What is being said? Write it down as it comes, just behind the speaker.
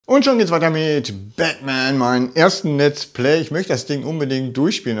Und schon geht's weiter mit Batman, meinem ersten Let's Play. Ich möchte das Ding unbedingt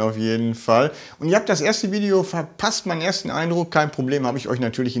durchspielen auf jeden Fall. Und ihr habt das erste Video verpasst, meinen ersten Eindruck. Kein Problem, habe ich euch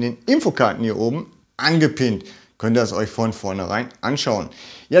natürlich in den Infokarten hier oben angepinnt. Könnt ihr es euch von vornherein anschauen.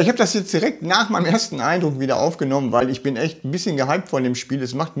 Ja, ich habe das jetzt direkt nach meinem ersten Eindruck wieder aufgenommen, weil ich bin echt ein bisschen gehypt von dem Spiel.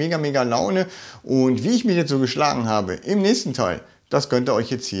 Es macht mega Laune. Und wie ich mich jetzt so geschlagen habe im nächsten Teil, das könnt ihr euch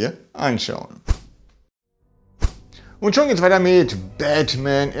jetzt hier anschauen. Und schon geht's weiter mit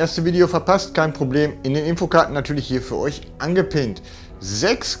Batman. Erste Video verpasst, kein Problem. In den Infokarten natürlich hier für euch angepinnt.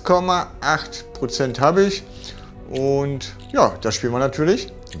 6,8% habe ich. Und ja, das spielen wir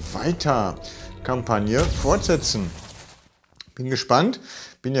natürlich weiter. Kampagne fortsetzen. Bin gespannt.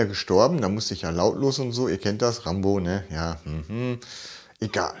 Bin ja gestorben, da musste ich ja lautlos und so. Ihr kennt das, Rambo, ne? Ja,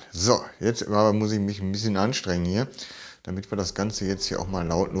 egal. So, jetzt aber muss ich mich ein bisschen anstrengen hier, damit wir das Ganze jetzt hier auch mal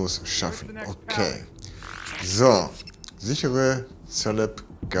lautlos schaffen. Okay. So, sichere Celeb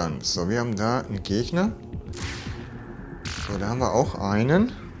Guns. So, wir haben da einen Gegner. So, da haben wir auch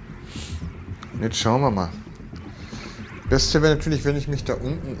einen. Und jetzt schauen wir mal. Beste wäre natürlich, wenn ich mich da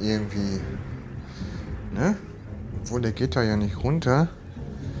unten irgendwie... Ne? Obwohl, der geht da ja nicht runter.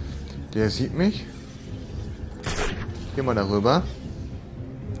 Der sieht mich. Geh mal darüber.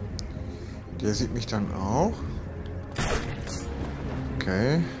 Der sieht mich dann auch.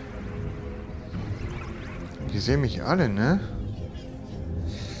 Okay. Die sehen mich alle, ne?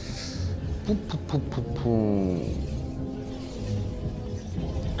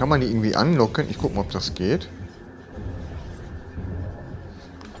 Kann man die irgendwie anlocken? Ich guck mal, ob das geht.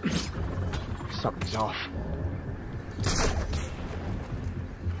 Something's off.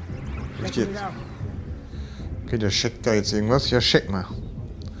 Jetzt. Okay, der checkt da jetzt irgendwas. Ja, check mal.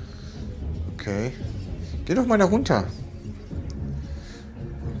 Okay. Geh doch mal da runter.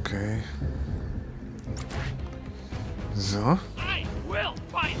 Okay. So.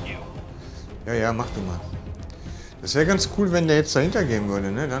 Ja, ja, mach du mal. Das wäre ganz cool, wenn der jetzt dahinter gehen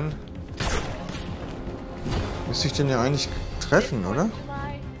würde, ne? Dann müsste ich den ja eigentlich treffen, oder?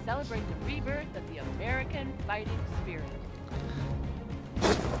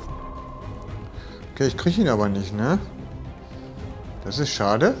 Okay, ich kriege ihn aber nicht, ne? Das ist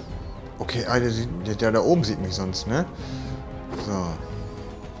schade. Okay, der da oben sieht mich sonst, ne? So.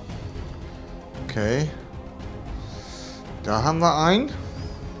 Okay. Da haben wir einen.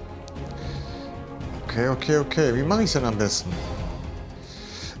 Okay. Wie mache ich es denn am besten?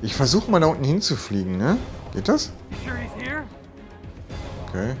 Ich versuche mal da unten hinzufliegen, ne? Geht das?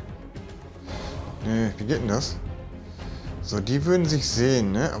 Okay. Ne, wie geht denn das? So, die würden sich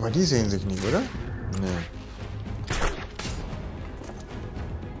sehen, ne? Aber die sehen sich nicht, oder? Nee.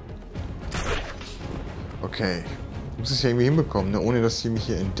 Okay. Ich muss es ja irgendwie hinbekommen, ne? Ohne dass die mich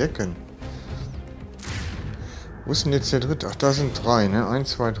hier entdecken. Wo ist denn jetzt der dritte? Ach, da sind drei, ne?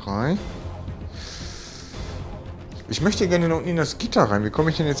 1, 2, 3. Ich möchte gerne noch unten in das Gitter rein. Wie komme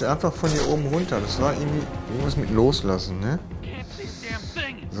ich denn jetzt einfach von hier oben runter? Das war irgendwie irgendwas mit loslassen, ne?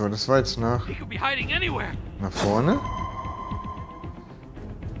 So, das war jetzt nach vorne.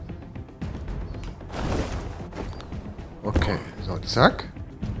 Okay, so, zack.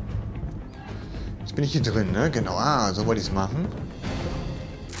 Jetzt bin ich hier drin, ne? Genau, so wollte ich es machen.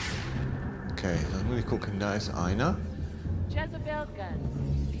 Okay, dann muss ich gucken, da ist einer.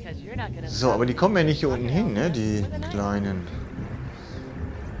 So, aber die kommen ja nicht hier unten hin, ne? Die kleinen.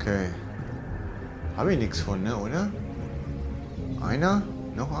 Okay. Habe ich nichts von, ne? Oder? Einer?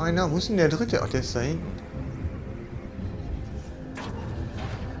 Noch einer? Wo ist denn der dritte? Ach, der ist da hinten.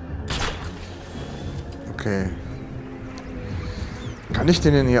 Okay. Kann ich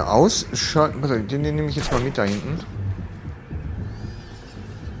den denn hier ausschalten? Den nehme ich jetzt mal mit da hinten.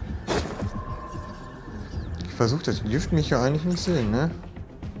 Ich versuche das. Die dürften mich ja eigentlich nicht sehen, ne?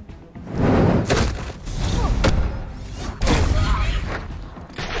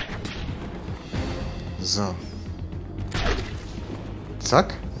 So.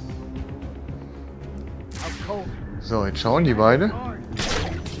 Zack. So, jetzt schauen die beide.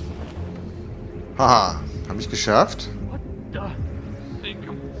 Haha, habe ich geschafft.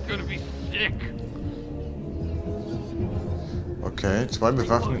 Okay, 2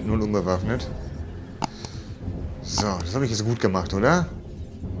 bewaffnet, 0 unbewaffnet. So, das habe ich jetzt gut gemacht, oder?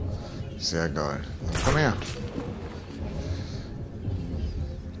 Sehr geil. Komm her.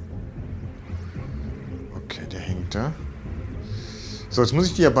 Okay, der hängt da. So, jetzt muss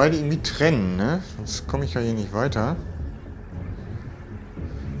ich die ja beide irgendwie trennen, ne? Sonst komme ich ja hier nicht weiter.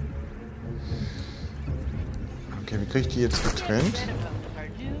 Okay, wie kriege ich die jetzt getrennt?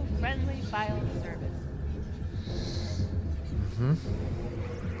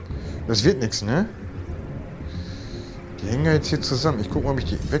 Das wird nichts, ne? Die hängen ja jetzt hier zusammen. Ich gucke mal, ob ich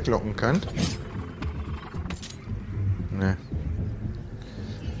die weglocken kann. Ne.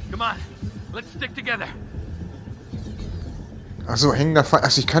 Achso, hängen da...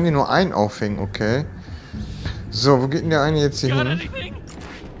 Achso, ich kann die nur einen aufhängen, okay. So, wo geht denn der eine jetzt hier hin?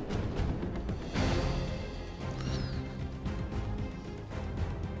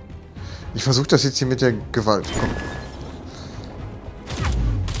 Ich versuche das jetzt hier mit der Gewalt. Komm.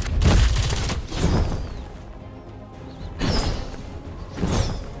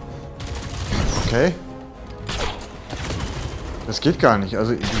 Okay. Das geht gar nicht.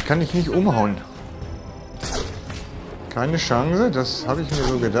 Also, die kann ich nicht umhauen. Keine Chance. Das habe ich mir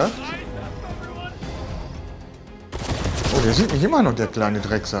so gedacht. Oh, der sieht mich immer noch, der kleine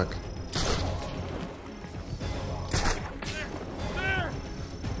Drecksack.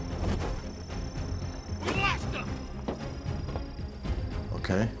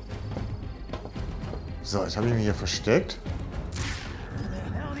 Okay. So, jetzt habe ich mich hier versteckt.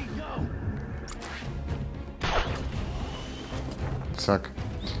 Zack.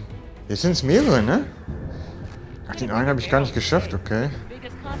 Jetzt sind es mehrere, ne? Ach, den einen habe ich gar nicht geschafft, okay.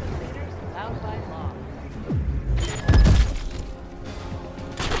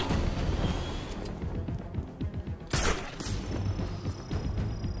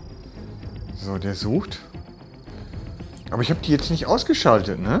 So, der sucht. Aber ich habe die jetzt nicht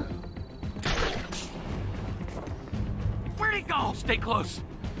ausgeschaltet, ne? Where'd he go? Stay close.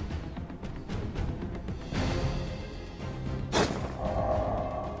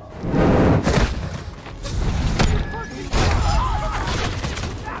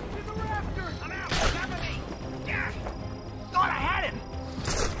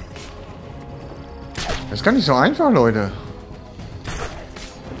 Das ist gar nicht so einfach, Leute.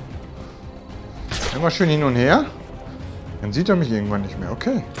 Immer schön hin und her. Dann sieht er mich irgendwann nicht mehr.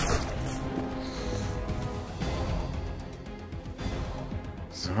 Okay.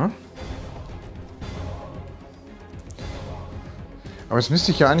 So. Aber jetzt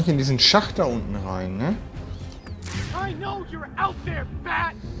müsste ich ja eigentlich in diesen Schacht da unten rein, ne?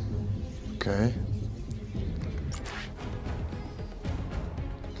 Okay.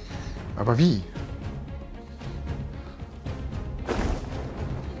 Aber wie?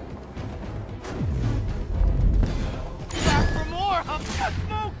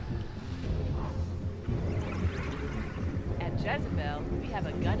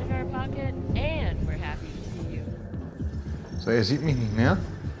 So, er sieht mich nicht mehr.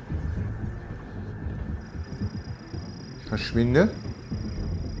 Ich verschwinde.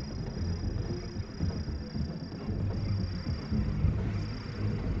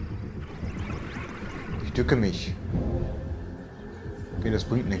 Ich drücke mich. Okay, das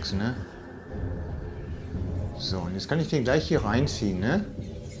bringt nichts, ne? So, und jetzt kann ich den gleich hier reinziehen, ne?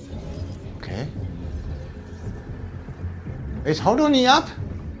 Okay. Jetzt hau doch nicht ab!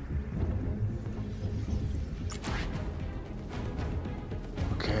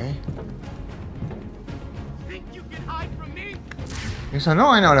 Okay. Ist da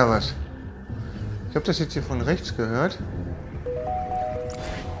noch einer oder was? Ich habe das jetzt hier von rechts gehört.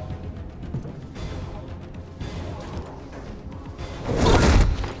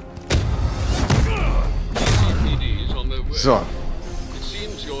 So.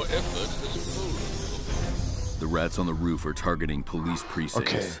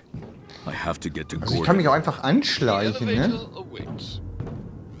 Okay. Also ich kann mich auch einfach anschleichen, ne?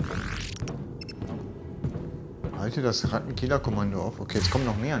 Halte das Rattenkiller-Kommando auf. Okay, jetzt kommen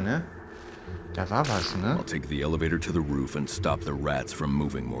noch mehr, ne? Da war was, ne? I'll take the elevator to the roof and stop the rats from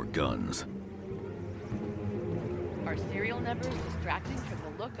moving more guns. Are serial numbers distracting from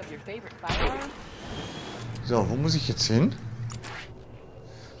the look of your favorite firearm? So, wo muss ich jetzt hin?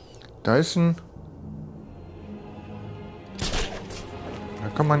 Da ist ein... Da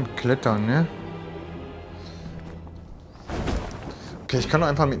kann man klettern, ne? Okay, ich kann doch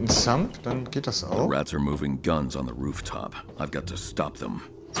einfach mit dem Thumb, dann geht das auch. The rats are moving guns on the rooftop. I've got to stop them.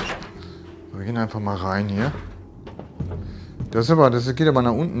 Wir gehen einfach mal rein hier. Das geht aber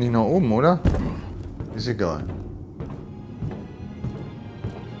nach unten, nicht nach oben, oder? Ist egal.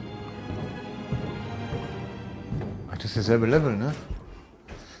 Ach, das ist derselbe Level, ne?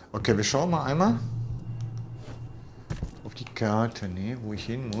 Okay, wir schauen mal einmal auf die Karte, ne, wo ich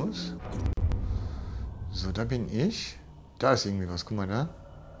hin muss. So, da bin ich. Da ist irgendwie was, guck mal da.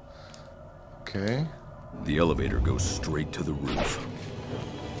 Okay. The elevator goes straight to the roof.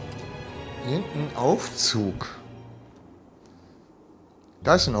 Hier hinten ein Aufzug.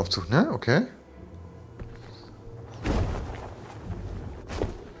 Da ist ein Aufzug, ne? Okay.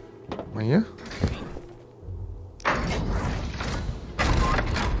 Mal hier.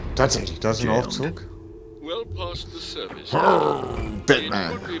 Tatsächlich, da ist ein Aufzug. lost the service.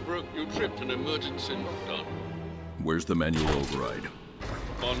 Batman. It could be broke. You tripped an emergency lockdown. Where's the manual override?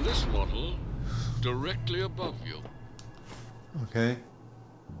 On this model, directly above you. Okay.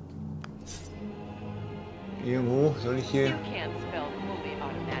 Irgendwo soll ich hier... You can't spell fully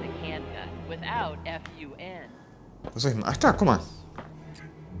automatic handgun without F-U-N. Was soll ich machen? Ach da, guck mal.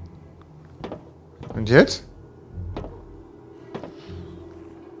 Und jetzt?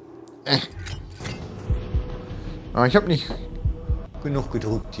 Aber ich habe nicht genug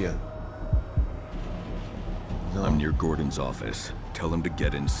gedrückt hier. So. I'm near Gordon's office. Tell him to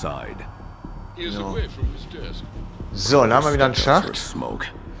get inside. He is No. away from his desk. So, da haben wir wieder einen Step out for a Schacht. smoke.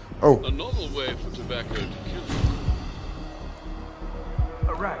 Oh, A novel way for tobacco to kill you.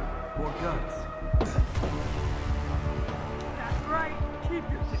 Alright, more guns. That's right, keep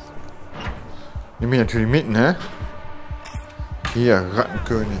your distance. nehme ich natürlich mit, ne? Hier,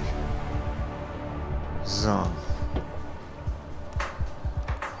 Rattenkönig. So.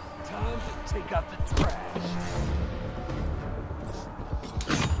 Time to take out the trash.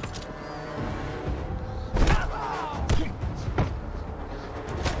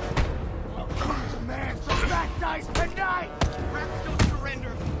 Demand some back dice tonight! Rats don't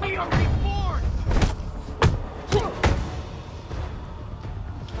surrender! We are reborn!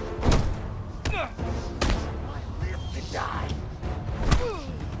 I live to die!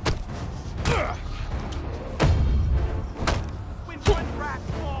 When one rat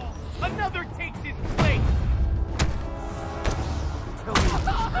falls, another takes his place! Tell me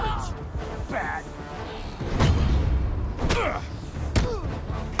it's bad!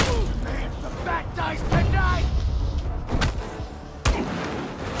 Man, the bad dice tonight!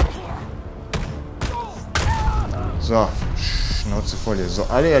 So. Schnauze voll hier. So,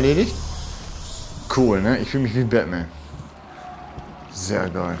 alle erledigt. Cool, ne? Ich fühle mich wie Batman. Sehr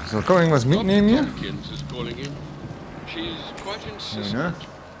geil. So, kann man irgendwas mitnehmen hier? Tompkins is calling in. She's quite Nee, insistent. ne?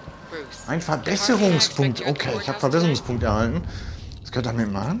 Bruce. Ein Verbesserungspunkt. Okay, ich habe Verbesserungspunkt erhalten. Was könnt ihr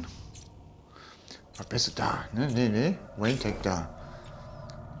damit machen? Verbessert da, ne? Nee. Wayne Tag da.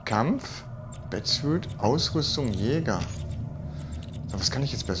 Kampf, Batsuit, Ausrüstung, Jäger. So, was kann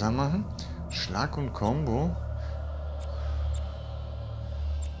ich jetzt besser machen? Schlag und Combo.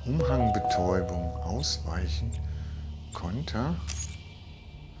 Umhangbetäubung, Ausweichen, Konter.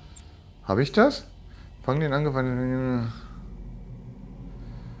 Habe ich das? Fang den angewandten...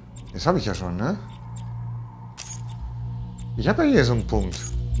 Das habe ich ja schon, ne? Ich habe ja hier so einen Punkt.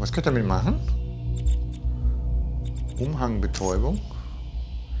 Was könnt ihr damit machen? Umhangbetäubung.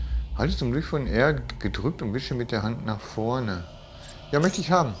 Halte zum Durchführen R gedrückt und wische mit der Hand nach vorne. Ja, möchte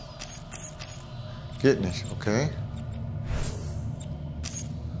ich haben. Geht nicht, okay.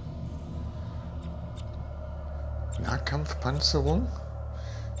 Nahkampfpanzerung.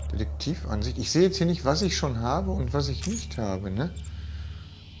 Detektivansicht. Ich sehe jetzt hier nicht, was ich schon habe und was ich nicht habe, ne?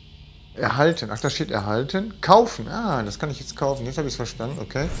 Erhalten. Ach, da steht erhalten. Kaufen. Ah, das kann ich jetzt kaufen. Jetzt habe ich es verstanden,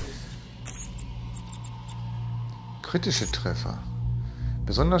 okay. Kritische Treffer.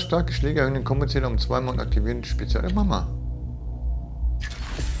 Besonders starke Schläge erhöhen den Kombozähler um 2 mal und aktivieren spezielle Mama.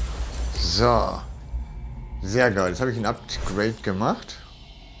 So. Sehr geil. Jetzt habe ich ein Upgrade gemacht.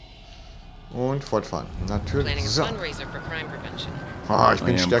 Und fortfahren. Natürlich. Planning a So. fundraiser for crime prevention. Ah, ich I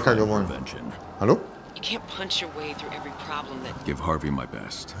bin am stärker crime geworden. prevention. Hallo? You can't punch your way through every problem that... Give Harvey my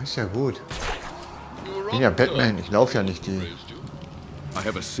best. Das ist ja gut. You were Ich bin ja on Batman. turn. Ich laufe ja nicht die... Praised you. I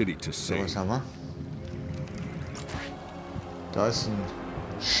have a city to So, save. was haben wir? Da ist ein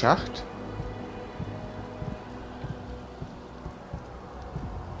Schacht.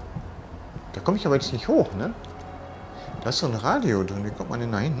 Da komme ich aber jetzt nicht hoch, ne? Da ist so ein Radio drin. Wie kommt man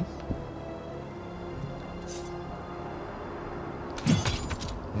denn da hin?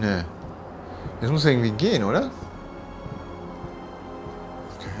 Ne. Das muss irgendwie gehen, oder?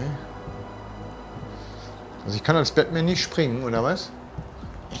 Okay. Also ich kann als Batman nicht springen, oder was?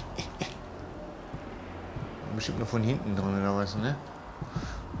 Bestimmt nur von hinten drin, oder was, ne?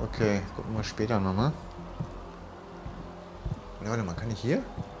 Okay, gucken wir später nochmal. Warte mal, kann ich hier?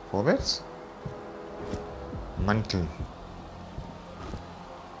 Vorwärts? Mantel.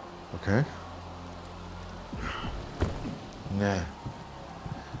 Okay. Ne.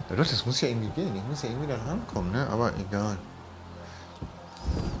 Ja doch, das muss ja irgendwie gehen. Ich muss ja irgendwie da rankommen, ne? Aber egal.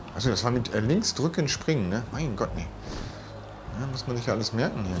 Also das war mit links drücken, springen, ne? Mein Gott, ne. Ja, muss man sich ja alles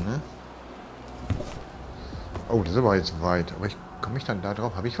merken hier, ne? Oh, das ist aber jetzt weit. Aber komme ich dann da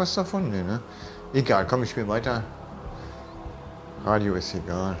drauf? Habe ich was davon? Ne, ne? Egal, komm, ich spiele weiter. Radio ist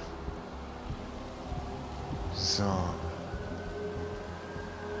egal. So.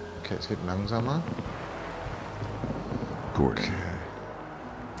 Okay, es wird langsamer. Gordon.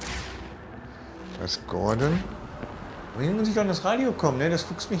 Das ist Gordon. Aber hier muss ich doch an das Radio kommen, ne? Das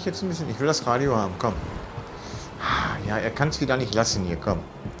fuchst mich jetzt ein bisschen. Ich will das Radio haben, komm. Ja, er kann es wieder nicht lassen hier, komm.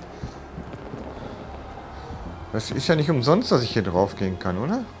 Das ist ja nicht umsonst, dass ich hier drauf gehen kann,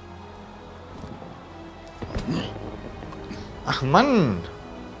 oder? Ach, Mann!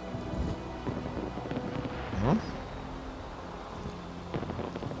 Ja.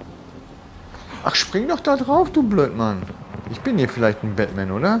 Ach, spring doch da drauf, du Blödmann. Ich bin hier vielleicht ein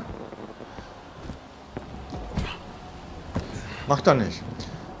Batman, oder? Macht er nicht.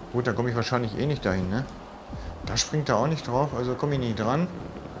 Gut, dann komme ich wahrscheinlich eh nicht dahin, ne? Da springt er auch nicht drauf, also komme ich nie dran.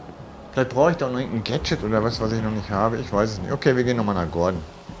 Vielleicht brauche ich da noch irgendein Gadget oder was ich noch nicht habe. Ich weiß es nicht. Okay, wir gehen nochmal nach Gordon.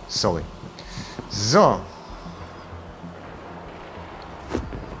 Sorry. So.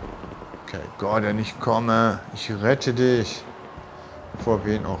 Okay, Gordon, ich komme. Ich rette dich. Vor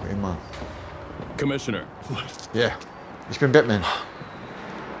wen auch immer. Commissioner. Ja, yeah. Ich bin Batman.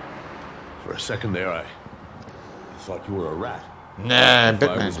 For a second there, I thought you were a rat. Nee, If I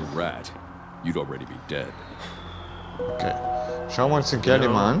Batman. was a rat, you'd already be dead. Okay. Schauen wir uns den Kerl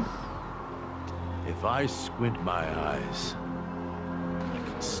mal an. If I squint my eyes, I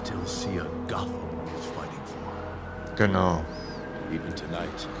can still see a Gotham worth fighting for. Genau. Even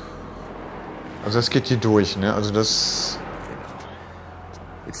tonight. Also das geht hier durch, ne? Also das...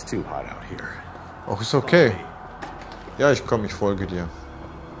 It's too hot out here. Auch ist okay. Ja, ich komme, ich folge dir.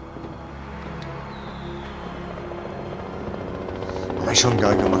 Aber schon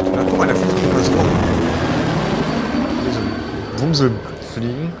geil gemacht, oder? Guck mal, da fliegt irgendwas rum. Diese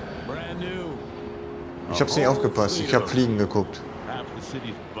Wumselfliegen. Ich hab's nicht aufgepasst. Ich hab Fliegen geguckt. Half the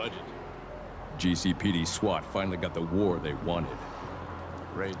city's budget. GCPD SWAT finally got the war they wanted.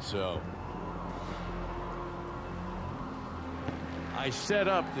 Right so. I set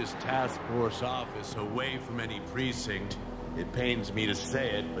up this task force office away from any precinct. It pains me to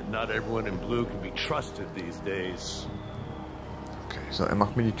say it, but not everyone in blue can be trusted these days. Okay, so, er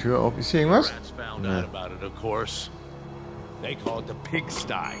macht mir die Tür auf. Ist hier irgendwas? Rats found out about it, of course. They call it the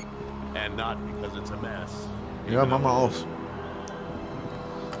pigsty, and not because it's a mess. Ja, mach mal auf.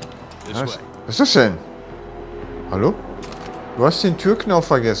 This Was way. ist das denn? Hallo? Du hast den Türknauf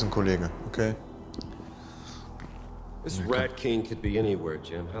vergessen, Kollege. Okay. This Rat King could be anywhere,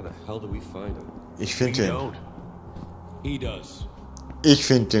 Jim. How the hell do we find him? Ich We finde den. don't. He does. Ich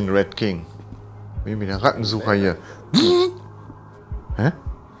finde den Red King. Wie mit der Rattensucher hier. Hä?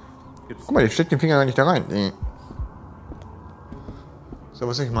 Guck mal, ich steck den Finger gar nicht da rein. Nee. So,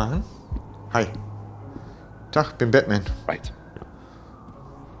 was soll ich machen? Hi. Tag, bin Batman. Right.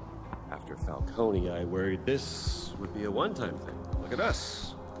 After Falcone, I worried this would be a one-time thing. Look at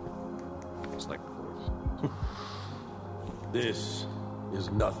us. Just like before. This is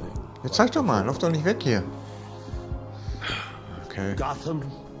nothing. Jetzt zeig doch mal, lauf doch nicht weg hier. Okay. Gotham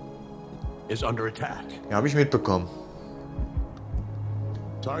is under attack. Ja, habe ich mitbekommen.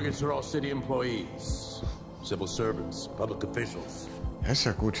 Targets are all city employees, civil servants, public officials. Ja, ist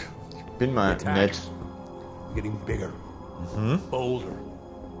ja gut. Ich bin mal Attacks nett. are getting bigger, bolder,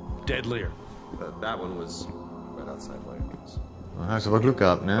 deadlier. But that one was right outside my house. Hast aber Glück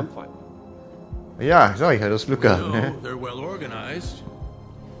gehabt, ne? I'm fine. Ja, sag ich, hat das Glück We gehabt, know ne? they're well organized,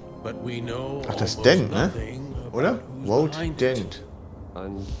 but we know Ach, das almost Dent, ne? nothing about Oder? who's Vote behind it. Dent.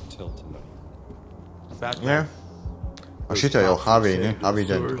 Until tonight. Batman, Ja. Ach, steht da ja auch HW, ne? HW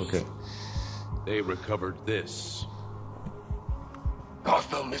Dent, okay. they recovered this.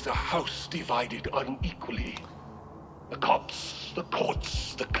 Gotham is a house divided unequally. The cops, the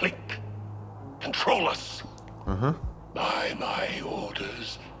courts, the clique control us. By my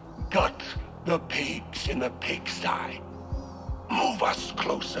orders, gut the pigs in the pigsty. Move us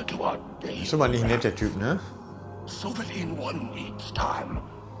closer to our daily Ist aber nicht nett, der Typ, ne? so that in 1 week's time,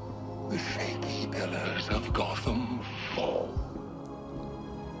 the shaky pillars of Gotham fall.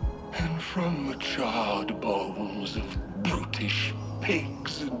 And from the charred bones of brutish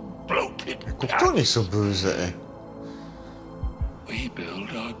pigs and bloated Guck doch nicht so böse, ey. we build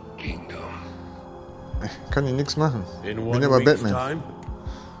our kingdom. Kann ich nichts machen. In Bin 1 aber week's Batman. time,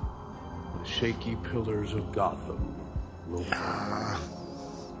 the shaky pillars of Gotham will fall.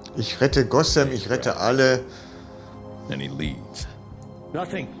 Ich rette Gotham, ich rette alle. Then he leaves.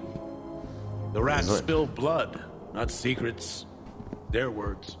 Nothing. The rats So- spill blood, not secrets. Their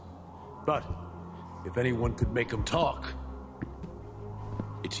words. But if anyone could make them talk,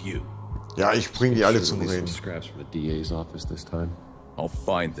 it's you. Ja, ich bring die alle zum Release some Reden. scraps from the DA's office this time. I'll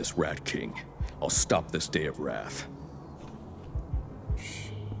find this Rat King. I'll stop this day of wrath.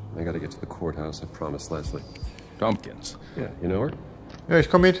 I gotta get to the courthouse, I promised Leslie. Tompkins. Yeah, you know her? Ja, ich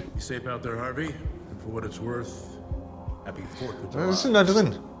komm mit. Be safe out there, Harvey. And for what it's worth, happy 4th of Was ist July. denn da drin?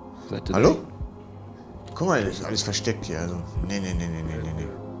 Is that today? Hallo? guck mal, das ist alles versteckt hier. Also, nee.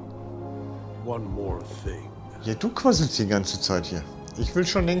 One more thing. Ja, du quasselst die ganze Zeit hier. Ich will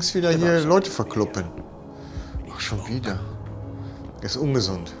schon längst wieder hier Leute verkloppen. Ach, schon wieder. Das ist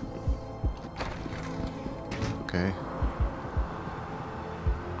ungesund. Okay.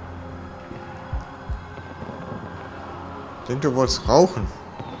 Ich denke, du wolltest rauchen.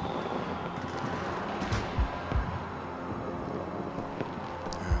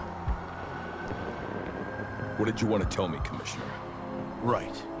 What did you want to tell me, Commissioner?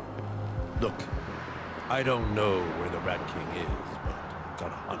 Right. Look, I don't know where the Rat King is, but I've got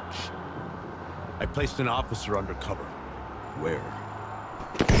a hunch. I placed an officer undercover. Where?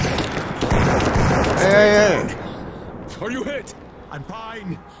 Hey. Are you hit? I'm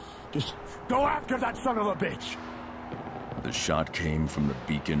fine. Just go after that son of a bitch. The shot came from the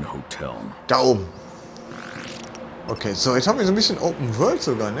Beacon Hotel. Da oben. Okay, so jetzt haben wir so ein bisschen Open World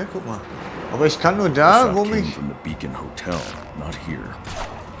sogar, ne? Guck mal. Aber ich kann nur da, wo mich... From the Beacon Hotel, not here.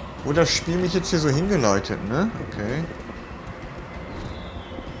 Wo das Spiel mich jetzt hier so hingeleitet, ne? Okay.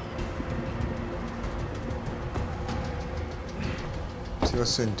 Ist hier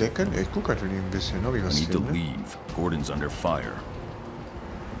was zu entdecken? Ich gucke natürlich ein bisschen, ob ich was I need to finde. leave. Gordon's under fire.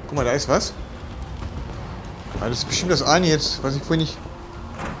 Guck mal, da ist was. Ah, das ist bestimmt das eine jetzt, was ich vorhin nicht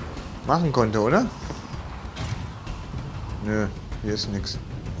machen konnte, oder? Nö, hier ist nichts,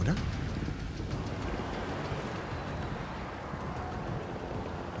 oder?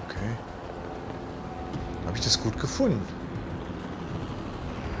 Okay. Habe ich das gut gefunden?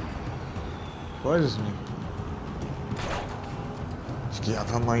 Ich weiß es nicht. Ich gehe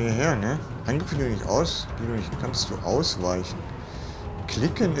einfach mal hierher, ne? Angriff du nicht aus, die du nicht kannst du ausweichen.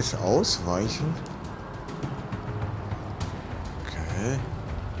 Klicken ist ausweichen. Okay.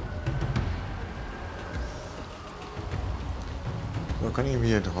 So, kann ich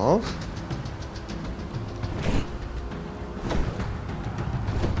hier drauf?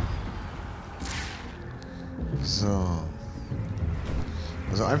 So.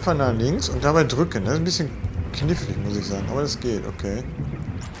 Also einfach nach links und dabei drücken. Das ist ein bisschen knifflig, muss ich sagen. Aber das geht, okay.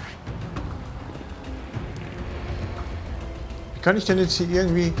 Wie kann ich denn jetzt hier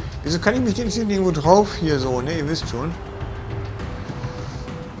irgendwie... Wieso kann ich mich denn jetzt irgendwo drauf hier so, ne? Ihr wisst schon.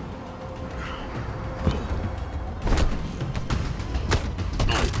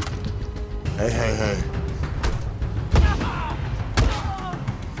 Hey, hey, hey.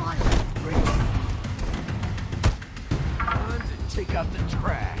 Take out the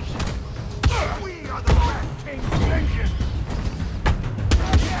trash. We are the Rat King's vengeance.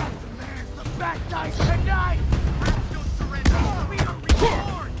 Yeah, there's the bad dice tonight. Rats don't surrender. We are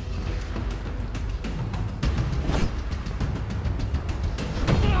reborn.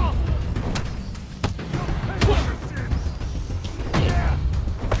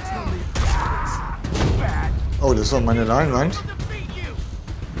 Oh, das war meine Leinwand.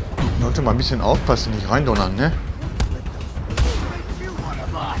 Ich sollte mal ein bisschen aufpassen, nicht reindonnern, ne?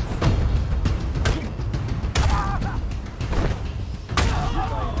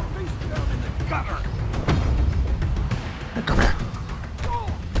 Ja, komm her.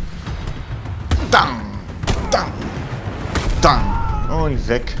 Dang! Dang! Dang! Und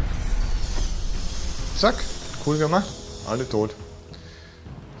weg. Zack. Cool gemacht. Alle tot.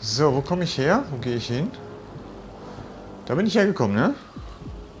 So, wo komme ich her? Wo gehe ich hin? Da bin ich hergekommen, ne?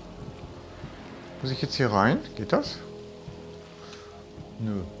 Muss ich jetzt hier rein? Geht das?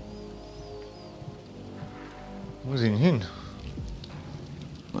 Nö. Wo muss ich denn hin?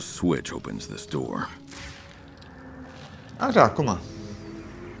 A switch opens this door. Ah, da, guck mal.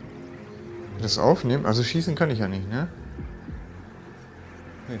 Das aufnehmen? Also schießen kann ich ja nicht, ne?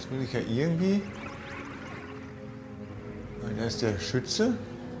 Jetzt muss ich ja irgendwie... Da ist der Schütze.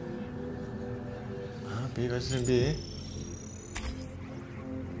 A, B, was ist denn B?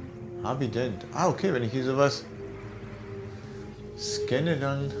 Habident. Ah, okay, wenn ich hier sowas scanne,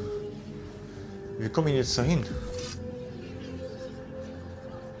 dann... Wie komme ich jetzt dahin?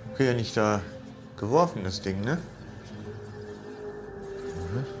 Okay, ja nicht da geworfen, das Ding, ne?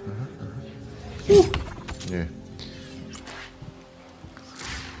 Nee.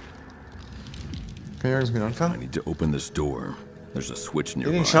 Kann ich irgendwas mit I anfangen? need to open this door. There's a switch Ja,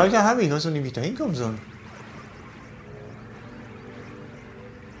 nearby. den Schalter habe ich, was soll ich nicht da hinkommen sollen?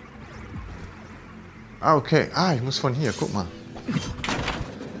 Ah, okay. Ah, ich muss von hier, guck mal.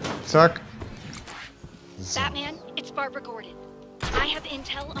 Zack. So. Batman, it's Barbara Gordon. I have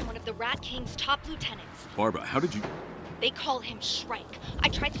intel on one of the Rat King's top lieutenants. Barbara, how did you... They call him Shrike. I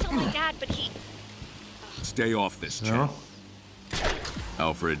tried to tell my dad, but he... Stay off this So. channel.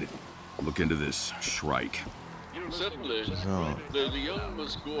 Alfred, look into this Shrike. Certainly. So. The young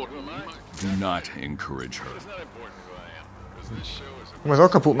Miss Gordon might... Do not encourage her. Können wir es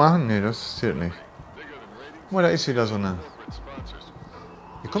auch kaputt machen? Ne, das zählt nicht. Guck mal, da ist wieder so eine...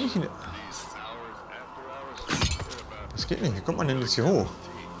 Wie komme ich hin? Das geht nicht. Wie kommt man denn jetzt hier hoch?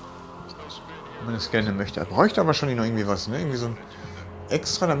 Wenn man das gerne möchte. Er bräuchte aber schon noch irgendwie was, ne? Irgendwie so ein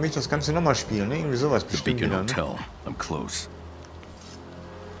extra, damit ich das Ganze nochmal spiele, ne? Irgendwie sowas bestimmt Beacon wieder, ne? Hotel. I'm close.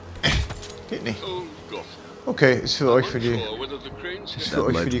 Geht nicht. Okay, ist für euch für die... Ist für That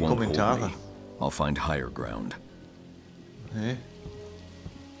euch für ledge die won't hold Kommentare. me. I'll find higher ground. Nee.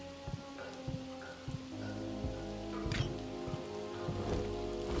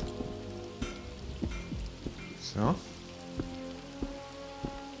 So.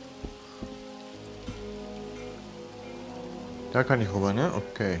 Da kann ich rüber, ne?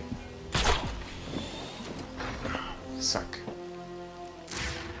 Okay. Zack.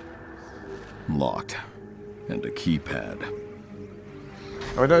 Locked. And a keypad.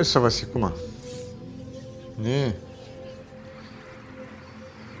 Aber da ist doch was hier, guck mal. Nee.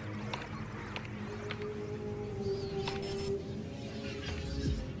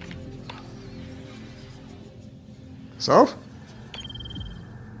 Pass auf.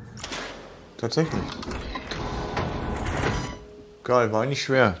 Tatsächlich. Geil, war nicht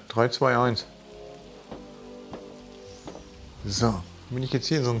schwer. 3, 2, 1. So. Bin ich jetzt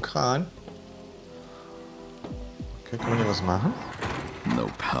hier in so einem Kran? Okay, kann man hier was machen? No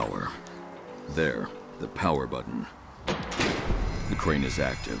power. There, the power button. The crane is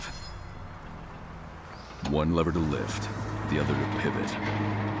active. One lever to lift, the other to pivot.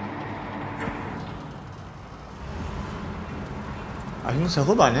 Ah, ich muss da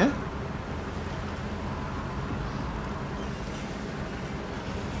rüber, ne?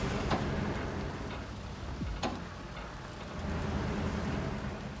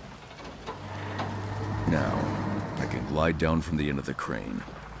 Now, I can glide down from the end of the crane.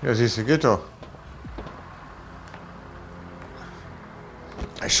 Ja, siehst du, geht doch.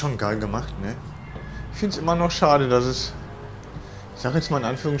 Ist schon geil gemacht, ne? Ich finde es immer noch schade, dass es, ich sage jetzt mal in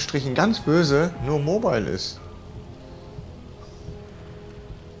Anführungsstrichen ganz böse, nur Mobile ist.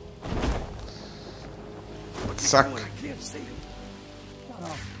 Zack.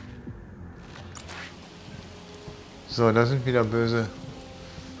 So, da sind wieder böse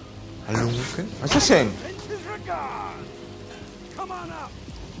Halunken. Was ist das denn?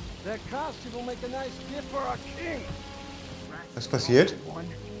 Was passiert?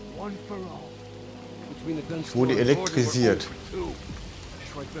 Ich wurde elektrisiert.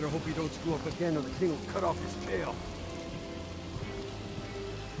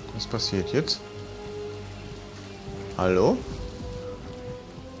 Was passiert jetzt? Hallo?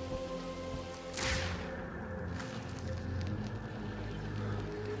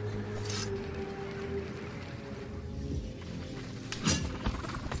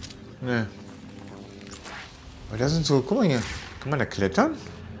 Ne. Aber das sind so, guck mal hier. Kann man da klettern?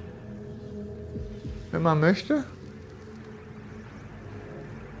 Wenn man möchte?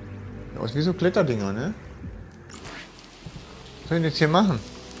 Aus wie so Kletterdinger, ne? Was soll ich denn jetzt hier machen?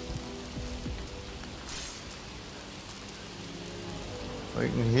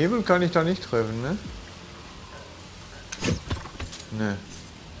 Irgendeinen Hebel kann ich da nicht treffen, ne? Ne.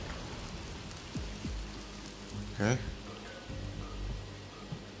 Okay.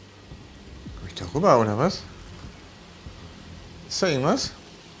 Komm ich da rüber, oder was? Ist da irgendwas?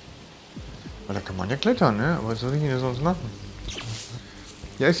 Weil da kann man ja klettern, ne? Aber was soll ich denn sonst machen?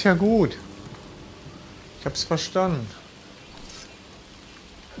 Ja, ist ja gut. Ich hab's verstanden.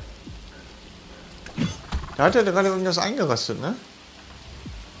 Da hat er gerade irgendwas eingerastet, ne?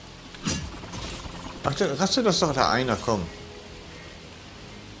 Ach, da rastet das doch da einer, komm.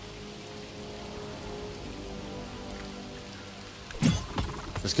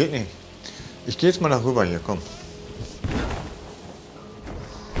 Das geht nicht. Ich gehe jetzt mal darüber hier, komm.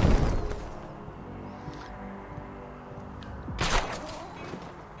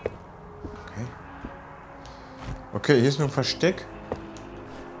 Okay. Okay, hier ist nur ein Versteck.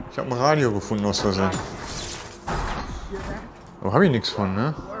 Ich habe ein Radio gefunden aus Versehen. Aber habe ich nichts von,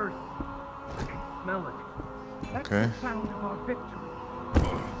 ne? Okay.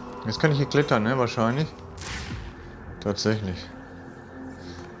 Jetzt kann ich hier klettern, ne? Wahrscheinlich. Tatsächlich.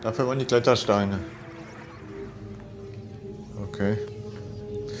 Dafür waren die Klettersteine. Okay.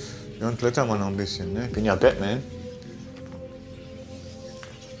 Ja, und klettern wir noch ein bisschen, ne? Ich bin ja Batman.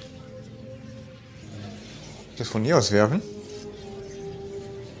 Das von hier aus werfen?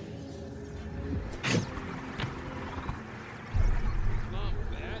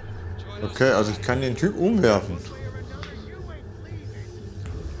 Okay, also ich kann den Typ umwerfen.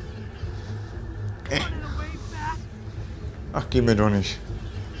 Ach, geh mir doch nicht.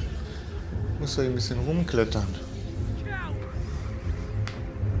 Muss doch ein bisschen rumklettern.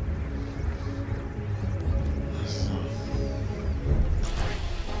 So.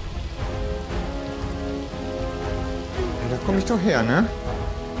 Und da komme ich doch her, ne?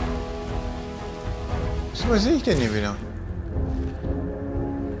 Was übersehe ich denn hier wieder?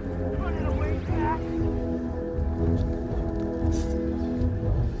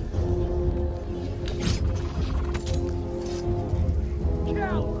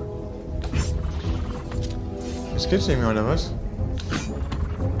 Jetzt geht's nicht mehr, oder was?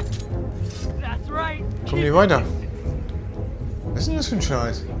 Kommen die weiter? Was ist denn das für ein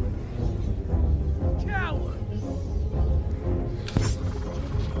Scheiß?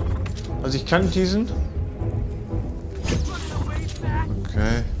 Also ich kann diesen...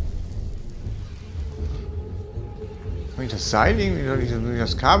 Okay. Kann ich das Seil irgendwie, soll ich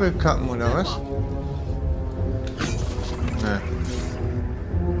das Kabel kappen oder was? Ne.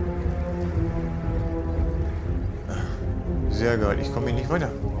 Sehr geil, ich komme hier nicht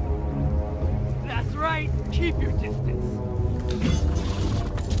weiter.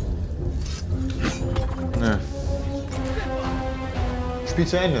 Ne. Spiel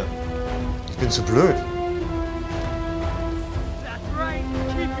zu Ende. Ich bin zu blöd.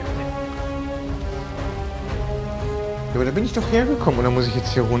 Ja, aber da bin ich doch hergekommen, oder muss ich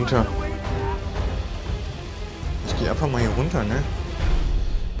jetzt hier runter? Ich gehe einfach mal hier runter, ne?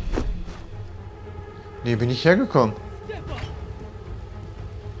 Ne, bin ich hergekommen.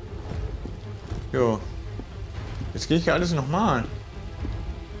 Jo. Jetzt gehe ich hier alles nochmal.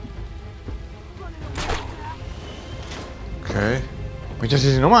 Okay. Muss ich das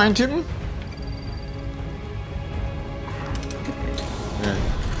jetzt nochmal eintippen? Ne.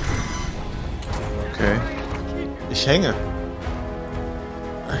 Okay. Ich hänge.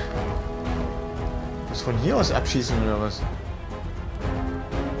 Was von hier aus abschießen oder was?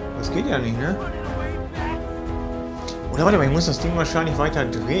 Das geht ja nicht, ne? Oder warte mal, ich muss das Ding wahrscheinlich weiter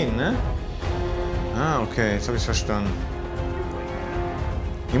drehen, ne? Ah, okay, jetzt habe ich es verstanden.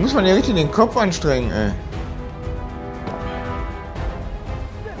 Hier muss man ja richtig den Kopf anstrengen, ey.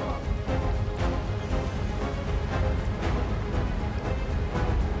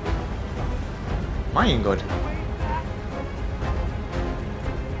 Mein Gott.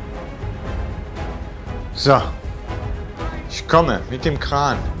 So. Ich komme mit dem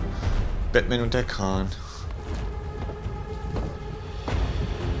Kran. Batman und der Kran.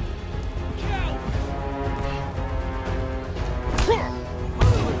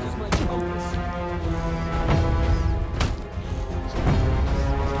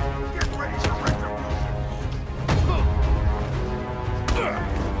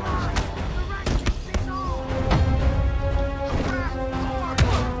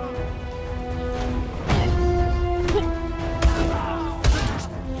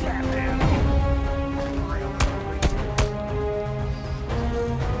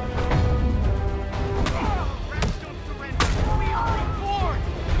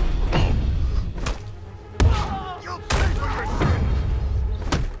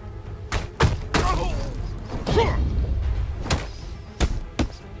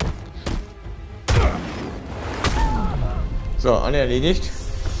 So, alle erledigt.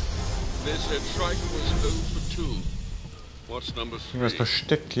 Irgendwas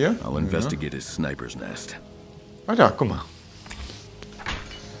versteckt hier. I'll investigate his sniper's nest. Ah da, guck mal.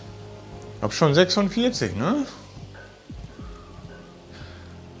 Hab schon 46, ne?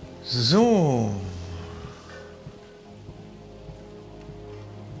 So.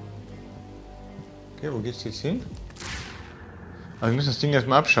 Okay, wo geht's jetzt hin? Also wir müssen das Ding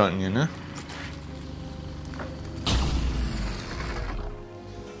erstmal abschalten hier, ne?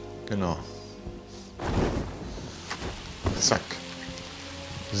 Genau. Zack.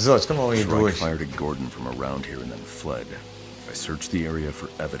 So, jetzt kommen wir auch hier durch. Fired at Gordon from around here and then fled. I searched the area for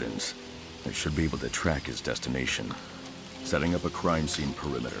evidence. I should be able to track his destination. Setting up a crime scene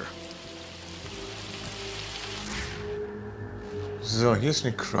perimeter. So, hier ist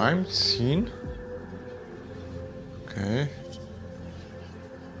eine Crime Scene. Okay.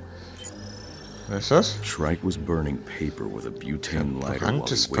 Was ist das? Shrike was burning paper with a butane lighter while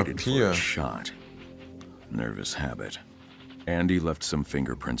he waited for a shot. Nervous habit. Andy left some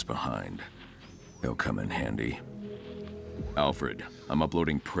fingerprints behind. They'll come in handy. Alfred, I'm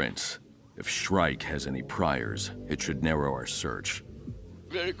uploading prints. If Shrike has any priors, it should narrow our search.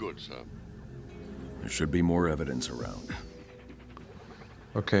 Very good, sir. There should be more evidence around.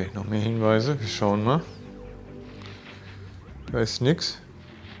 Okay, noch mehr Hinweise. Wir schauen mal. Da ist nix.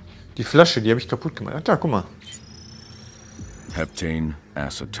 Die Flasche, die habe ich kaputt gemacht. Ach da, guck mal. Heptane,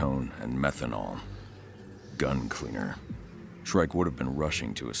 acetone, and methanol. Gun cleaner. Shrike would have been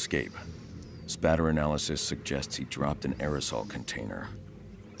rushing to escape. Spatter analysis suggests he dropped an aerosol container.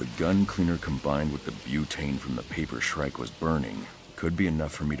 The gun cleaner combined with the butane from the paper Shrike was burning could be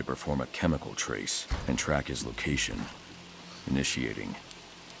enough for me to perform a chemical trace and track his location. Initiating.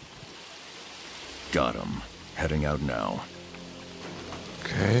 Got him. Heading out now.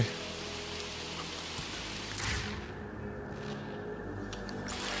 Okay.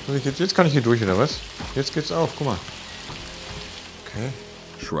 Jetzt kann ich hier durch, oder was? Jetzt geht's auf, guck mal. Okay.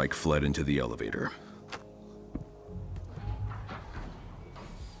 Shrike fled into the elevator.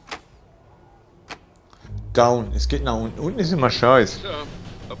 Down. Es geht nach unten. Unten ist immer scheiße.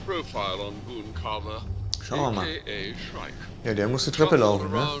 A profile on Boone Carver. Schauen wir mal. AKA Shrike. Ja, der muss die Treppe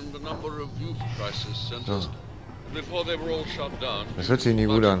laufen, ne? Around a number of youth crisis centers. Before they were all shut down. Das hört sich nie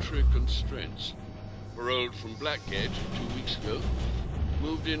gut an. Constraints. Paroled from Blackgate 2 weeks ago.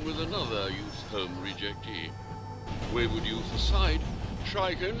 Moved in with another youth home rejectee. Wayward youth aside,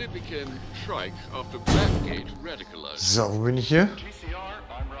 Shrike only became Shrike after Blackgate radicalized. So, wo bin ich hier?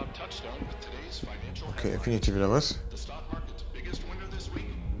 Okay, findet hier wieder was?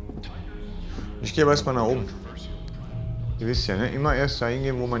 Ich gehe aber erstmal nach oben. Ihr wisst ja, ne? Immer erst dahin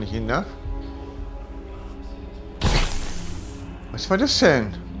gehen, wo man nicht hin darf. Was war das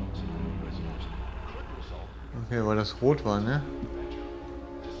denn? Okay, weil das rot war, ne?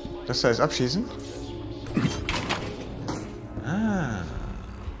 Das da ist abschießen? Ah.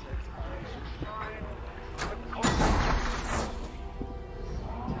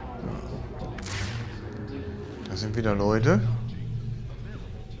 Da sind wieder Leute.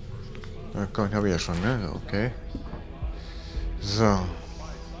 Na komm, habe ich ja schon, ne? Okay. So.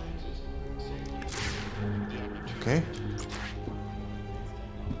 Okay.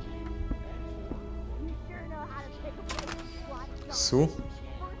 So.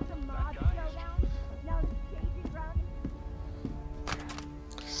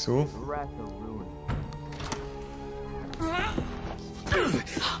 So.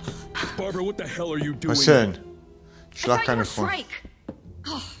 Barbara, what the hell are you doing? Was denn? Schlag keine Frau.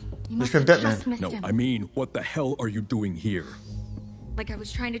 Ich bin Batman. No, I mean, what the hell are you doing here? Like I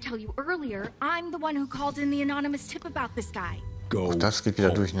was trying to tell you earlier, I'm the one who called in the anonymous tip about this guy. Go. Auch das geht wieder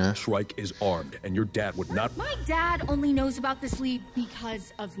home. durch, ne? Shrike is armed, and your dad would not. My dad only knows about this lead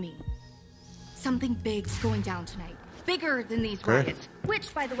because of me. Something big's going down tonight. Bigger than these riots.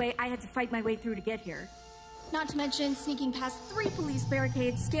 Which, by the way, I had to fight my way through to get here. Not to mention sneaking past 3 police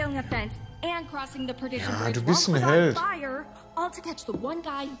barricades, scaling a fence, and crossing the Perdition Bridge du bist while ein it was Held. on fire, all to catch the one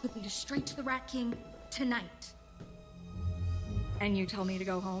guy who could lead us straight to the Rat King tonight. And you tell me to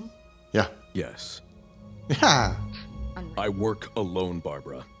go home? Ja. Yes. Ja. I work alone,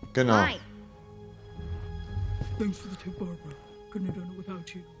 Barbara. Genau. Fine. Thanks for the tip, Barbara. Couldn't have done it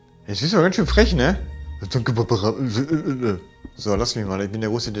without you. Jetzt ist doch ganz schön frech, ne? So, lass mich mal. Ich bin der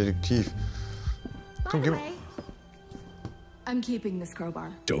große Detektiv. Komm, geh mal. I'm keeping this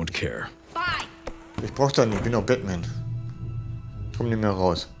crowbar. Don't care. Bye. Ich brauch da nicht. Ich bin auch Batman. Komm nicht mehr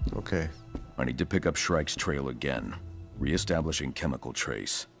raus. Okay. I need to pick up Shrike's trail again. Re-establishing chemical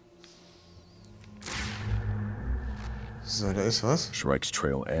trace. So, da ist was. Shrike's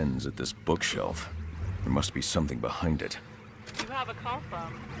trail ends at this bookshelf. There must be something behind it. You have a call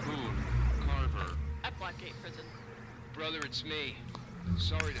from Carver. at Blackgate Prison. Brother, it's me.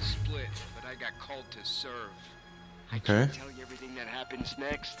 Sorry to split, but I got called to serve. I Okay. can't tell you everything that happens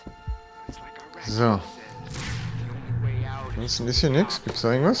next. It's like our record So. says. The only way out is Ansonsten ist hier nichts. Gibt's da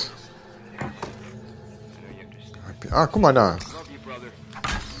irgendwas? I know you understand. Ah, guck mal da. Love you, brother.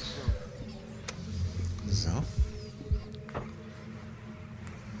 So.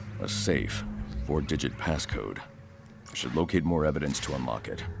 A safe. 4-digit passcode. I should locate more evidence to unlock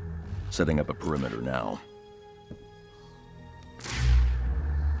it. Setting up a perimeter now.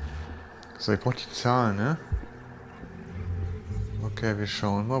 So, ich brauche die Zahlen, ne? Okay, wir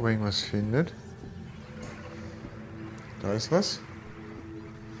schauen mal, ob er irgendwas findet. Da ist was?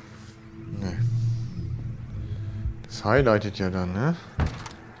 Ne. Das highlightet ja dann, ne?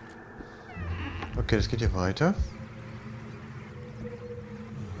 Okay, das geht hier weiter.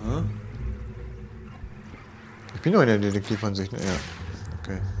 Aha. Ich bin doch in der Detektivansicht, ne? Ja.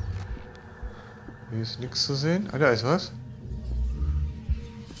 Okay. Hier ist nichts zu sehen. Ah, da ist was.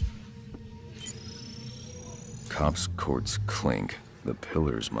 Cops' courts clink. The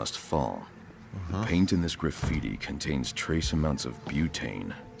pillars must fall. The paint in this graffiti contains trace amounts of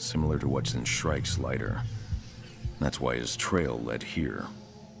butane, similar to what's in Shrike's lighter. That's why his trail led here.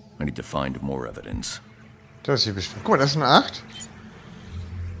 I need to find more evidence. Das ist hier bestimmt. Guck mal, das ist eine 8.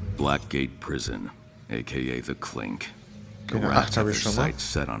 Blackgate Prison, aka the Clink. The Okay, eine 8 rats have habe their ich schon mal. sights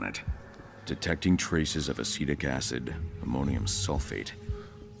set on it. Detecting traces of acetic acid, ammonium sulfate.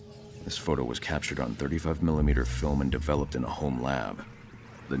 This photo was captured on 35mm film and developed in a home lab.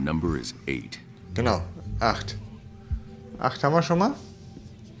 The number is 8. Genau, 8. 8 haben wir schon mal.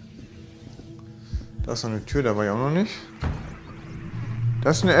 Da ist noch eine Tür, da war ich auch noch nicht.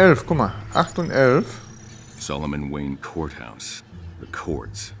 Das ist eine 11, guck mal. 8 und 11. Solomon Wayne Courthouse. The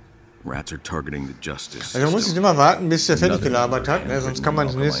courts. Rats are targeting the justice. Also man muss jetzt immer warten, bis der fertig gelabert hat, ne? Sonst kann man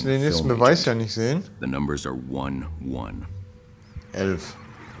den nächsten Beweis ja nicht sehen. The numbers are 1, 1. 11.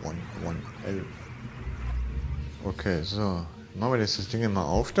 1, 1, 11. Okay, so. Machen wir jetzt das Ding mal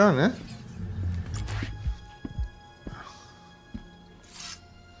auf da, ne?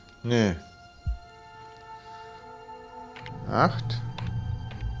 Ne. 8.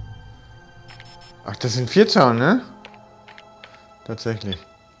 Ach, das sind 4 Zahlen, ne? Tatsächlich.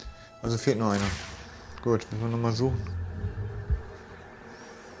 Also fehlt noch einer. Gut, müssen wir nochmal suchen.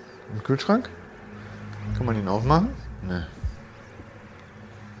 Im Kühlschrank? Kann man den aufmachen? Ne.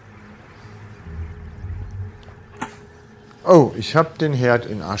 Oh, ich habe den Herd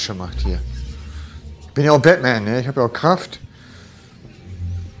in Arsch gemacht hier. Ich bin ja auch Batman, ne? Ich habe ja auch Kraft.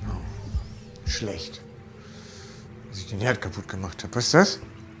 Oh, schlecht. Dass ich den Herd kaputt gemacht habe. Was ist das?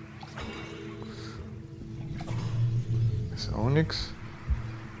 Ist auch nix.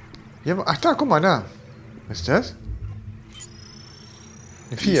 Ja, ach da, guck mal da. Was ist das?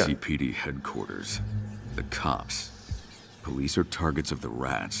 Eine 4. GCPD headquarters. The cops. Police are targets of the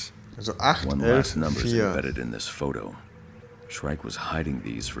rats. Also 8, One 11, last number is 4. embedded in this photo. Shrike was hiding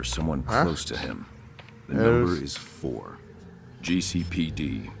these for someone close to him. The 11. number is 4.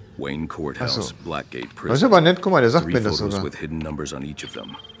 GCPD, Wayne Courthouse, Blackgate Das ist Prison. aber nett, guck mal, der sagt 3 mir das photos sogar. with hidden numbers on each of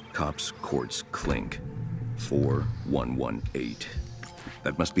them. Cops, courts, clink. 4118.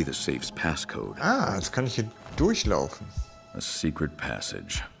 That must be the safe's passcode. Ah, jetzt kann ich hier durchlaufen. A secret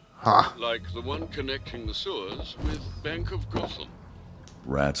passage. Ha. Like the one connecting the sewers with Bank of Gotham.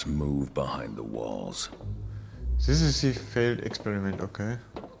 Rats move behind the walls. This is the failed experiment, okay.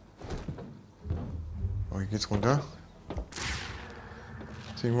 Oh, hier geht's runter.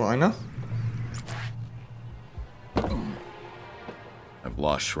 Ist irgendwo einer? I've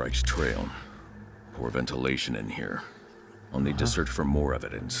lost Shrike's trail. Poor ventilation in here. I'll need to search for more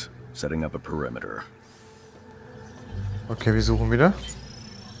evidence. Setting up a perimeter. Okay, wir suchen wieder.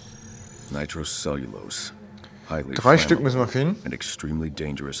 Nitrocellulose. Highly 3 Stück flammable müssen wir finden. and extremely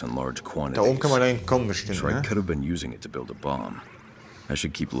dangerous in large Da quantities. oben kann man da hinkommen bestimmt, Shrike ne? could have been using it to build a bomb. I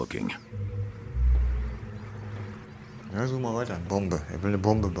should keep looking. Ja, such mal weiter. Bombe. Er will eine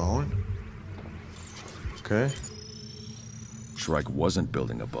Bombe bauen. Okay. Shrike wasn't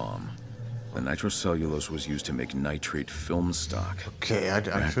building a bomb. The nitrocellulose was used to make nitrate film stock. Okay, er hat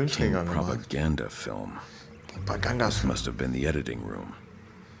einen Rat King Filmträger gemacht. propaganda film. Propaganda. This must have been the editing room.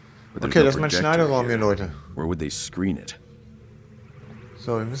 But there's Okay, no das ist mein projector Schneiderraum hier, here. Leute. Where would they screen it?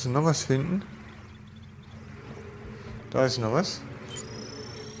 So, wir müssen noch was finden. Da ist noch was.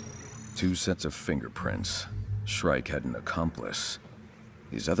 2 sets of fingerprints. Shrike had an accomplice.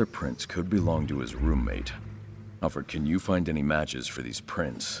 These other prints could belong to his roommate. Alfred, can you find any matches for these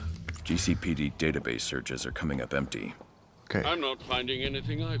prints? GCPD database searches are coming up empty. Okay. I'm not finding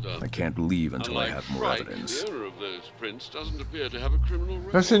anything either. I can't leave until I Unlike have more Shrike, evidence. the owner of those prints doesn't appear to have a criminal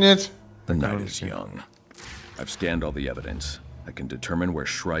record. Was denn jetzt? The night is young. I've scanned all the evidence. I can determine where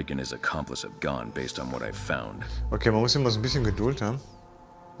Shrike and his accomplice have gone based on what I've found. Okay, man muss immer so ein bisschen Geduld haben.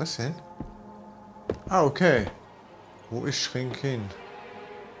 Was denn? Ah, okay. Wo ist Schrinkin?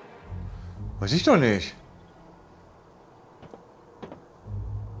 Weiß ich doch nicht.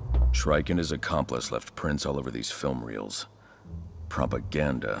 Shrike and his accomplice left prints all over these film reels.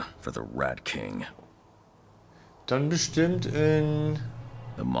 Propaganda for the Rat King. Dann bestimmt in...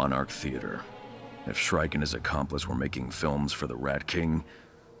 The Monarch Theater. If Shrike and his accomplice were making films for the Rat King,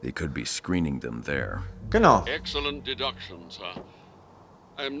 they could be screening them there. Genau. Excellent deduction, sir.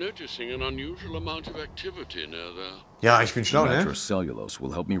 I'm noticing an unusual amount of activity near there. Ja, ich bin schlau, ne? Nitrocellulose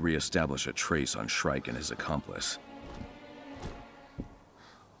will help me reestablish a trace on Shrike and his accomplice.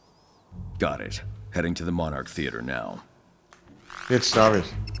 Got it. Heading to the Monarch Theater now. Jetzt darf ich.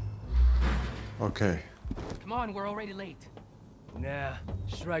 Okay. Come on, we're already late. Nah,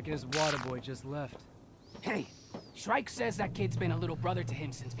 Shrike and his water boy just left. Hey, Shrike says that kid's been a little brother to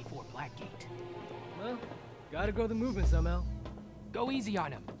him since before Blackgate. Well, gotta grow the movement somehow. Go easy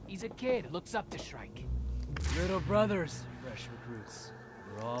on him. He's a kid, looks up to Shrike. Little brothers, fresh recruits.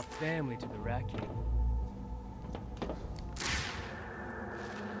 We're all family to the Rat King.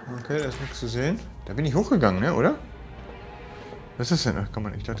 Okay, da ist nichts zu sehen. Da bin ich hochgegangen, ne, oder? Was ist das denn? Ach, kann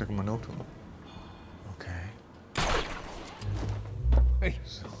man, ich dachte, da kann man auch tun. Okay. Hey,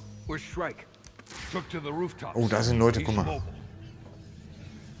 So. Where's Shrike? Took to the rooftop. Oh, da sind Leute, guck mal.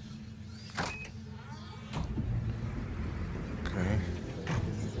 Okay.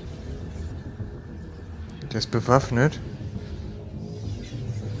 Der ist bewaffnet.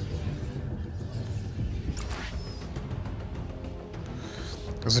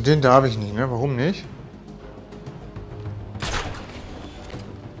 Also den darf ich nicht, ne? Warum nicht?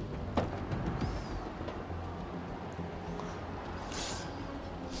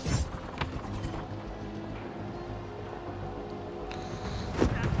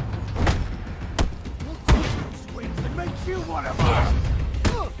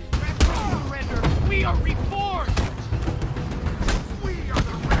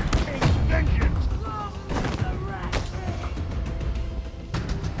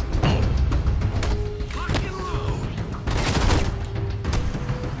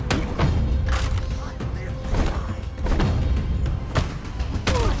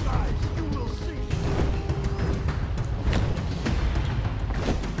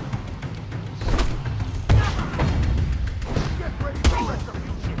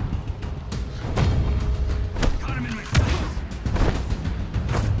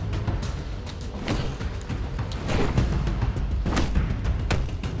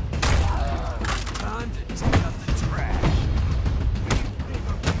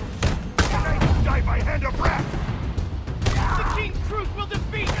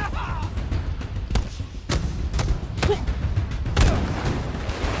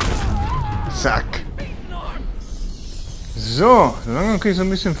 Zack. So, solange kriege ich so ein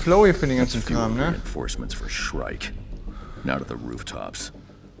bisschen Flow hier für den ganzen Kram, ne?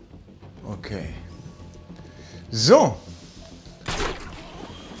 Okay. So.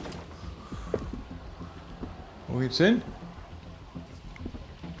 Wo geht's hin?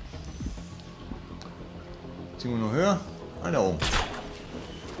 Ziehen wir noch höher? Ah, da oben.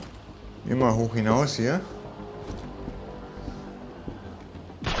 Immer hoch hinaus hier.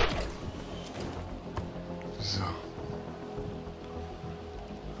 So.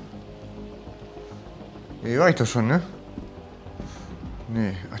 Hier war ich doch schon, ne?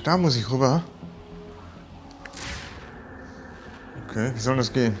 Nee. Ach, da muss ich rüber. Okay, wie soll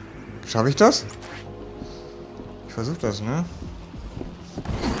das gehen? Schaffe ich das? Ich versuche das, ne?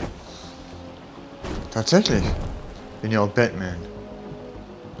 Tatsächlich. Bin ja auch Batman.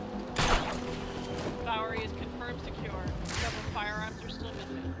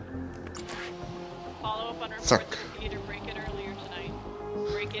 Zack.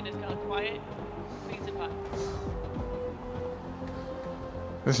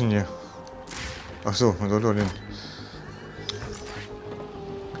 Was ist denn hier? Ach so, man sollte doch den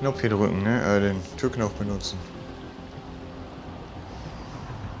Knopf hier drücken, ne? Den Türknopf benutzen.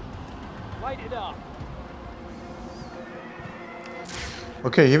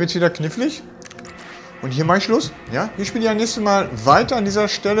 Okay, hier wird es wieder knifflig. Und hier mache ich Schluss. Ja, hier spiele ich ja nächstes Mal weiter an dieser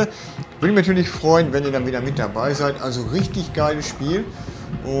Stelle. Würde mich natürlich freuen, wenn ihr dann wieder mit dabei seid. Also richtig geiles Spiel.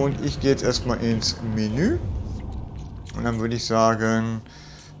 Und ich gehe jetzt erstmal ins Menü. Und dann würde ich sagen,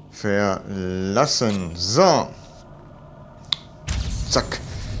 verlassen. So. Zack.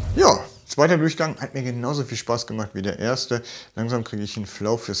 Ja, zweiter Durchgang hat mir genauso viel Spaß gemacht wie der erste. Langsam kriege ich einen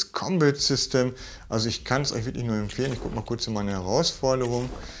Flow fürs Combat System. Also ich kann es euch wirklich nur empfehlen. Ich gucke mal kurz in meine Herausforderung.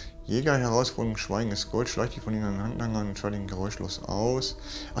 Jäger-Herausforderung, Schweigen ist Gold, schleicht die von ihnen an den Handlanger und schaut ihn geräuschlos aus.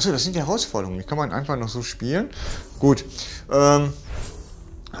 Achso, das sind die Herausforderungen, die kann man einfach noch so spielen. Gut, haben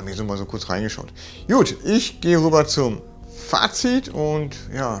wir so mal so kurz reingeschaut. Gut, ich gehe rüber zum Fazit und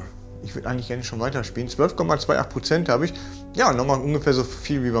ja, ich würde eigentlich gerne schon weiterspielen. 12,28% habe ich. Ja, nochmal ungefähr so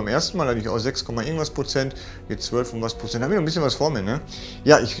viel wie beim ersten Mal, da hatte ich auch 6, irgendwas Prozent, jetzt 12 und was Prozent. Da habe ich noch ein bisschen was vor mir, ne?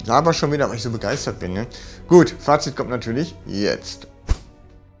 Ja, ich laber schon wieder, weil ich so begeistert bin, ne? Gut, Fazit kommt natürlich jetzt.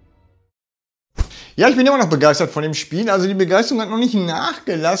 Ja, ich bin immer noch begeistert von dem Spiel. Also die Begeisterung hat noch nicht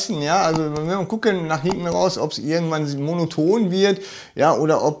nachgelassen. Ja, also wenn wir gucken nach hinten raus, ob es irgendwann monoton wird, ja,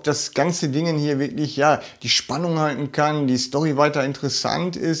 oder ob das ganze Ding hier wirklich, ja, die Spannung halten kann, die Story weiter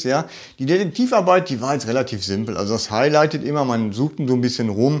interessant ist, ja. Die Detektivarbeit, die war jetzt relativ simpel. Also das highlightet immer, man sucht so ein bisschen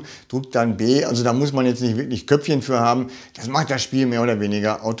rum, drückt dann B. Also da muss man jetzt nicht wirklich Köpfchen für haben. Das macht das Spiel mehr oder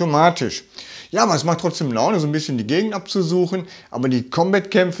weniger automatisch. Ja, aber es macht trotzdem Laune, so ein bisschen die Gegend abzusuchen. Aber die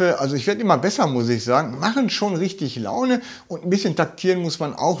Combat-Kämpfe, also ich werde immer besser, muss ich sagen, machen schon richtig Laune. Und ein bisschen taktieren muss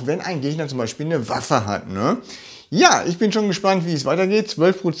man auch, wenn ein Gegner zum Beispiel eine Waffe hat, ne? Ja, ich bin schon gespannt, wie es weitergeht.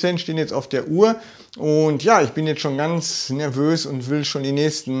 12% stehen jetzt auf der Uhr. Und ja, ich bin jetzt schon ganz nervös und will schon die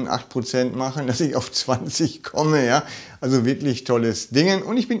nächsten 8% machen, dass ich auf 20 komme, ja. Also wirklich tolles Ding.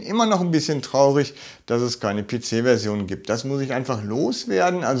 Und ich bin immer noch ein bisschen traurig, dass es keine PC-Version gibt. Das muss ich einfach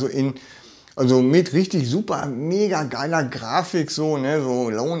loswerden. Also Also mit richtig super, mega geiler Grafik, so, ne, so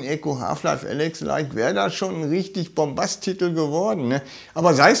Lone Echo, Half-Life Alyx-like, wäre das schon ein richtig Bombast-Titel geworden, ne.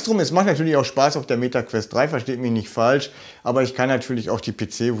 Aber sei es drum, es macht natürlich auch Spaß auf der Meta Quest 3, versteht mich nicht falsch, aber ich kann natürlich auch die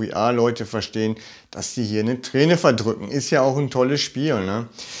PC-VR-Leute verstehen, dass die hier eine Träne verdrücken. Ist ja auch ein tolles Spiel, ne.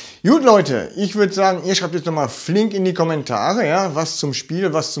 Gut, Leute, ich würde sagen, ihr schreibt jetzt nochmal flink in die Kommentare, ja, was zum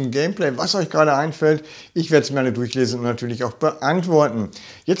Spiel, was zum Gameplay, was euch gerade einfällt. Ich werde es mir alle durchlesen und natürlich auch beantworten.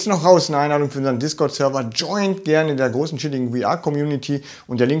 Jetzt noch raus eine Einladung für unseren Discord-Server. Joint gerne in der großen, chilligen VR-Community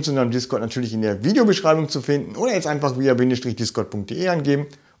und der Link zu unserem Discord natürlich in der Videobeschreibung zu finden oder jetzt einfach via-discord.de angeben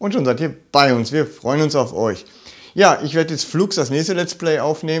und schon seid ihr bei uns. Wir freuen uns auf euch. Ja, ich werde jetzt flugs das nächste Let's Play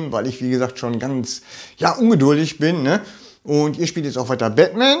aufnehmen, weil ich, wie gesagt, schon ganz, ja, ungeduldig bin, ne? Und ihr spielt jetzt auch weiter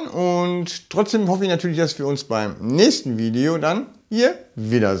Batman und trotzdem hoffe ich natürlich, dass wir uns beim nächsten Video dann hier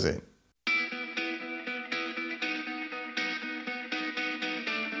wiedersehen.